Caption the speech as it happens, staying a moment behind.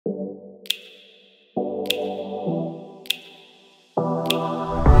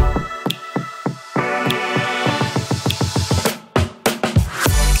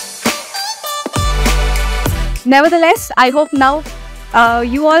Nevertheless, I hope now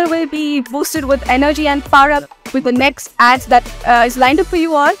you all will be boosted with energy and power up with the next ads that is lined up for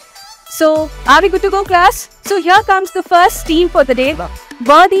you all. So, are we good to go, class? So, here comes the first team for the day,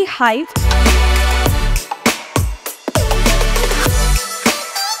 Worthy Hive.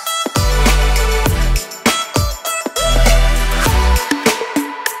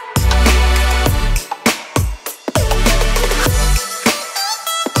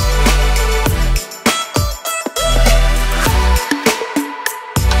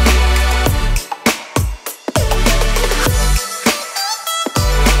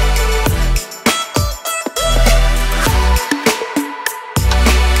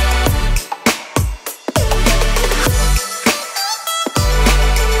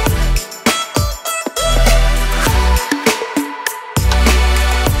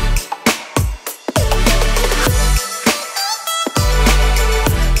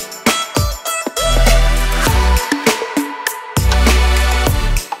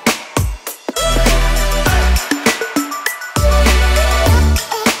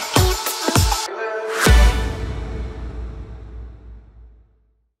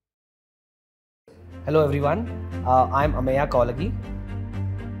 Hello everyone, I'm Ameya Kaulagi.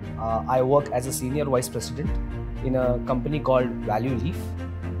 I work as a Senior Vice President in a company called Value Leaf.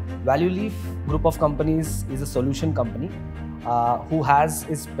 Value Leaf group of companies is a solution company who has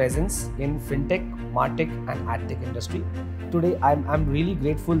its presence in fintech, martech and adtech industry. Today I'm really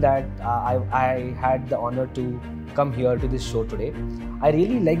grateful that I had the honor to come here to this show today. I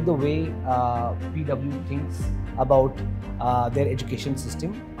really like the way PW thinks about their education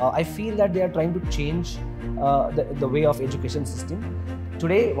system. I feel that they are trying to change the way of education system.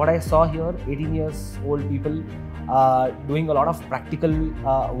 Today, what I saw here, 18 years old people doing a lot of practical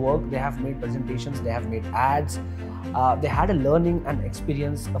work. They have made presentations, they have made ads. They had a learning and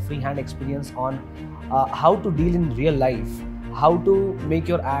experience, a freehand experience on how to deal in real life, how to make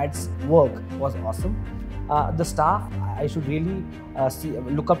your ads work was awesome. The staff, I should really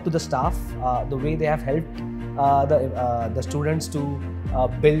look up to the staff, the way they have helped the students to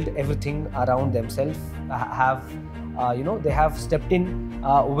build everything around themselves, they have stepped in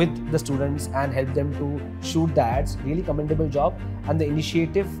with the students and helped them to shoot the ads. Really commendable job, and the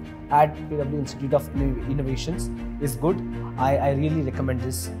initiative at PW Institute of Innovations is good. I really recommend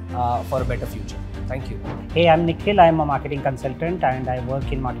this for a better future. Thank you. Hey, I'm Nikhil. I'm a marketing consultant and I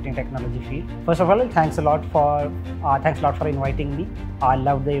work in marketing technology field. First of all, thanks a lot for inviting me. I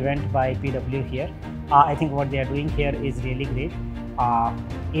love the event by PW here. I think what they are doing here is really great.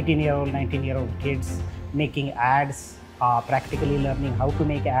 18-year-old, 19-year-old kids making ads, practically learning how to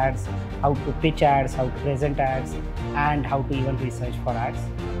make ads, how to pitch ads, how to present ads, and how to even research for ads.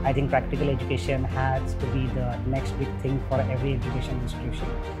 I think practical education has to be the next big thing for every education institution,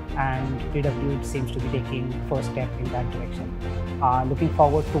 and PW seems to be taking first step in that direction. Looking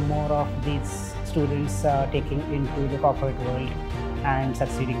forward to more of these students taking into the corporate world and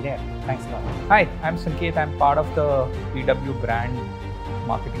succeeding there. Thanks a lot. Hi, I'm Sanket. I'm part of the PW brand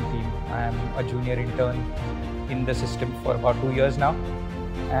marketing team. I'm a junior intern in the system for about 2 years now,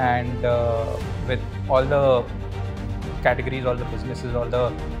 and with all the categories, all the businesses, all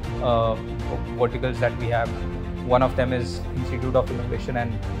the verticals that we have, one of them is Institute of Innovation,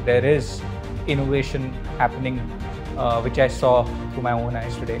 and there is innovation happening which I saw through my own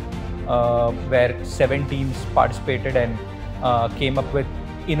eyes today, where 7 teams participated and came up with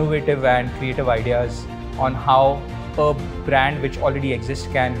innovative and creative ideas on how a brand which already exists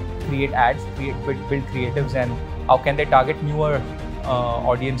can create ads, build creatives, and how can they target newer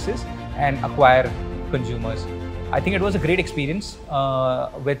audiences and acquire consumers. I think it was a great experience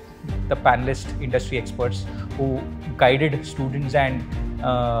with the panelist industry experts who guided students and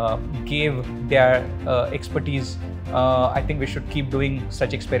gave their expertise. I think we should keep doing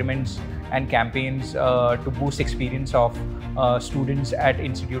such experiments and campaigns to boost experience of students at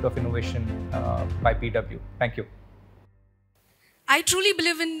Institute of Innovation by PW. Thank you. I truly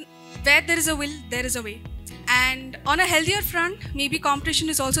believe in where there is a will, there is a way. And on a healthier front, maybe competition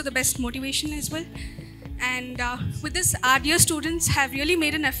is also the best motivation as well. And with this, our dear students have really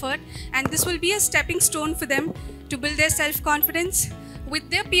made an effort, and this will be a stepping stone for them to build their self-confidence with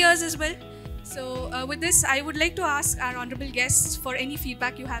their peers as well. So with this, I would like to ask our honorable guests for any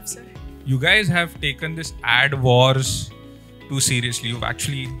feedback you have, sir. You guys have taken this ad wars too seriously. You've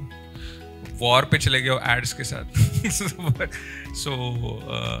actually war pe chale gaye ads ke sath. So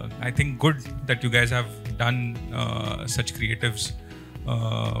I think good that you guys have done such creatives.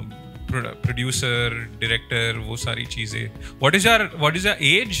 Producer, director, वो सारी चीजें. What is your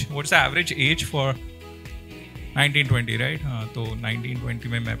age? What's the average age for 1920, right? हाँ, तो 1920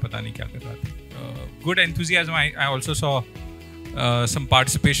 में मैं पता नहीं क्या कर रहा था. good enthusiasm. I also saw some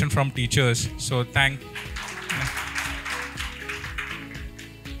participation from teachers. So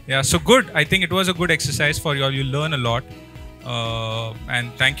yeah, so good. I think it was a good exercise for you all. You learn a lot.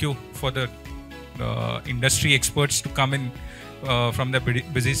 And thank you for the industry experts to come in from their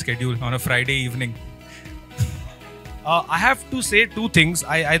busy schedule on a Friday evening. I have to say two things.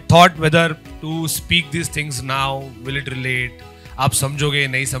 I thought whether to speak these things now, will it relate? आप समझोगे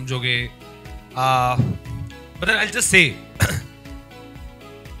नहीं समझोगे? But then I'll just say.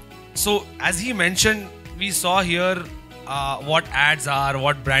 So as he mentioned, we saw here what ads are,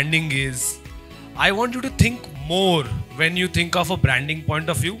 what branding is. I want you to think more when you think of a branding point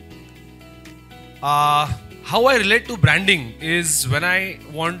of view. How I relate to branding is when I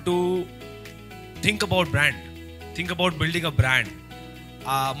want to think about brand, think about building a brand.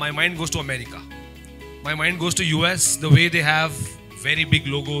 My mind goes to America. My mind goes to US, the way they have very big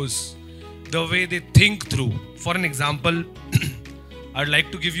logos, the way they think through. For an example, I'd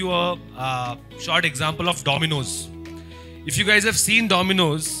like to give you a short example of Domino's. If you guys have seen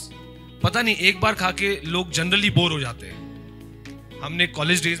Domino's, पता नहीं एक बार खा के लोग generally bore हो जाते हैं. हमने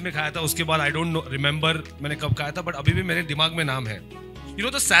कॉलेज डेज में खाया था, उसके बाद आई डोंट रिमेंबर मैंने कब खाया था, बट अभी भी मेरे दिमाग में नाम है. You know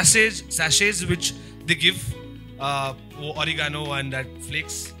the सैशेज which they give, वो ऑरिगानो एंड दैट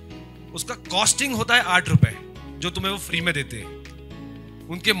फ्लेक्स, उसका कॉस्टिंग होता है 8 रुपए, जो तुम्हें वो फ्री में देते हैं.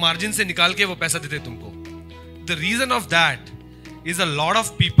 उनके मार्जिन से निकाल के वो पैसा देते हैं तुमको. The reason of that is a lot of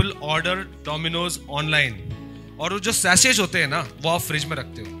people order Domino's online, और वो जो सैशेज होते हैं ना, वो आप फ्रिज में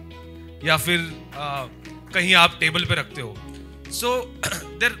रखते हो या फिर कहीं आप टेबल पे रखते हो. So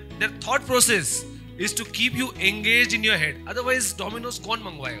their thought process is to keep you engaged in your head. Otherwise, Domino's कौन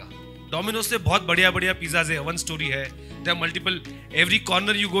मंगवाएगा? Domino's से बहुत बढ़िया पिज़्ज़ा है, 1 story है. There are multiple. Every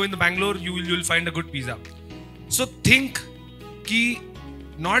corner you go in the Bangalore, you will find a good pizza. So think कि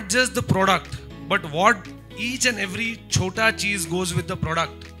not just the product, but what each and every छोटा चीज goes with the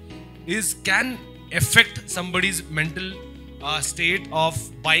product can affect somebody's mental state of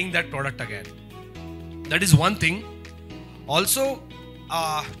buying that product again. That is one thing. Also,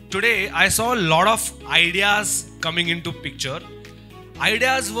 today I saw a lot of ideas coming into picture.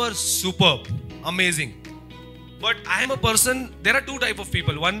 Ideas were superb, amazing. But I am a person, there are two type of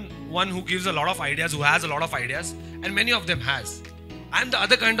people. One who gives a lot of ideas, who has a lot of ideas, and many of them has. I am the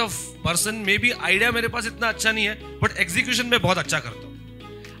other kind of person, maybe idea मेरे पास इतना अच्छा नहीं है, but execution में बहुत अच्छा करता हूँ.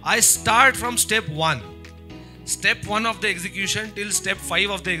 I start from step 1. Step 1 of the execution till step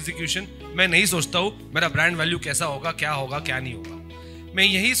 5 of the execution. मैं नहीं सोचता हूँ मेरा ब्रांड वैल्यू कैसा होगा, क्या नहीं होगा. मैं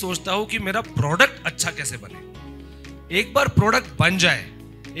यही सोचता हूँ कि मेरा प्रोडक्ट अच्छा कैसे बने. एक बार प्रोडक्ट बन जाए,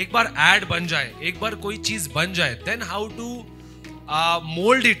 एक बार एड बन जाए, एक बार कोई चीज बन जाए, then how to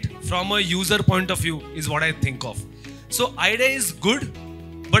mold it from a user point of view is what I think of. So idea is good,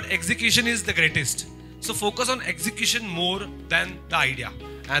 but execution is the greatest. So focus on execution more than the idea.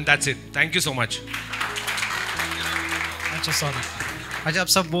 And that's it. Thank you so much. अच्छा sorry, अच्छा आप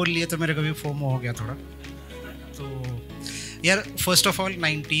सब बोल लिए तो मेरे को भी फोमो हो गया थोड़ा. तो यार first of all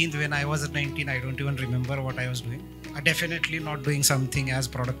 19th when I was at 19 I don't even remember what I was doing. Definitely not doing something as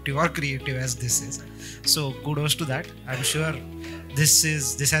productive or creative as this is. So kudos to that. I'm sure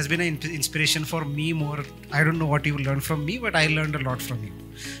this has been an inspiration for me more. I don't know what you learned from me, but I learned a lot from you.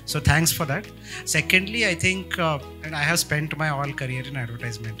 So thanks for that. Secondly, I think and I have spent my all career in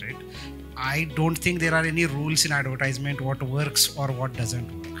advertisement, right? I don't think there are any rules in advertisement what works or what doesn't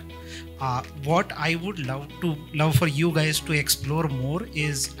work. What I would love for you guys to explore more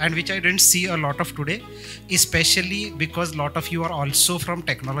is, and which I didn't see a lot of today, especially because a lot of you are also from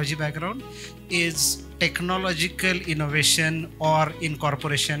technology background, is technological innovation or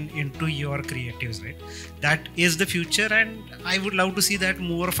incorporation into your creatives, right? That is the future, and I would love to see that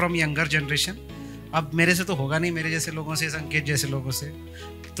more from younger generation. अब मेरे से तो होगा नहीं, मेरे जैसे लोगों से, संकेत जैसे लोगों से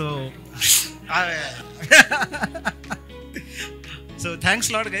तो So thanks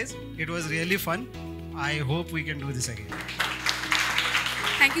a lot guys, it was really fun. I hope we can do this again.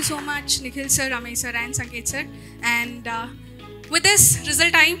 Thank you so much Nikhil sir, Ramesh sir and Sanket sir. And with this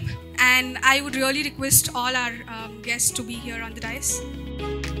result time, and I would really request all our guests to be here on the dais.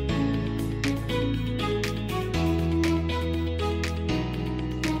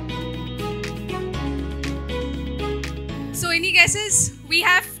 So any guesses? We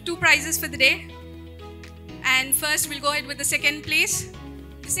have 2 prizes for the day. And first we'll go ahead with the second place.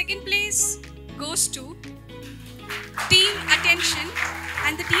 The second place goes to Team Attention,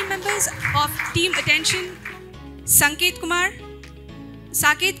 and the team members of Team Attention: Sanket Kumar,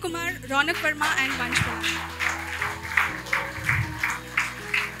 Saket Kumar, Ronak Verma and Vansh Balani.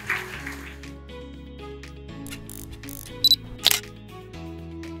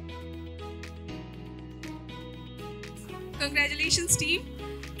 Congratulations, team.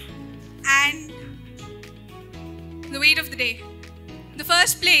 And the weight of the day. The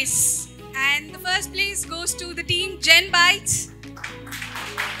first place. And the first place goes to the team Gen Bytes.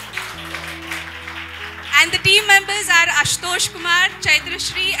 And the team members are Ashutosh Kumar, Chaitra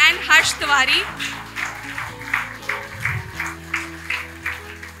Shri and Harsh Tiwari.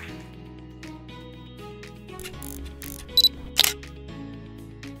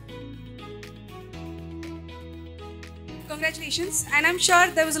 Congratulations, and I'm sure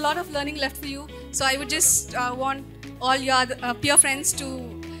there was a lot of learning left for you. So I would just want all your peer friends to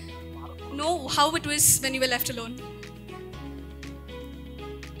know how it was when you were left alone.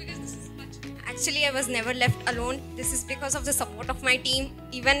 Because this is much. Actually, I was never left alone. This is because of the support of my team.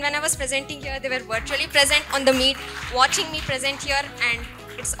 Even when I was presenting here, they were virtually present on the meet, watching me present here, and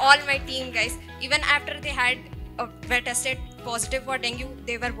it's all my team, guys. Even after they were tested positive for dengue,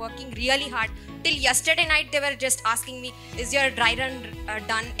 they were working really hard. Till yesterday night, they were just asking me, is your dry run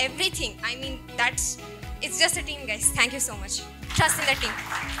done? Everything. I mean, it's just a team, guys. Thank you so much. Trust in the team.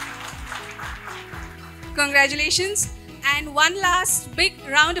 Congratulations. And one last big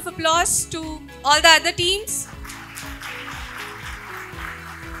round of applause to all the other teams.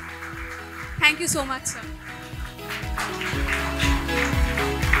 Thank you so much, sir.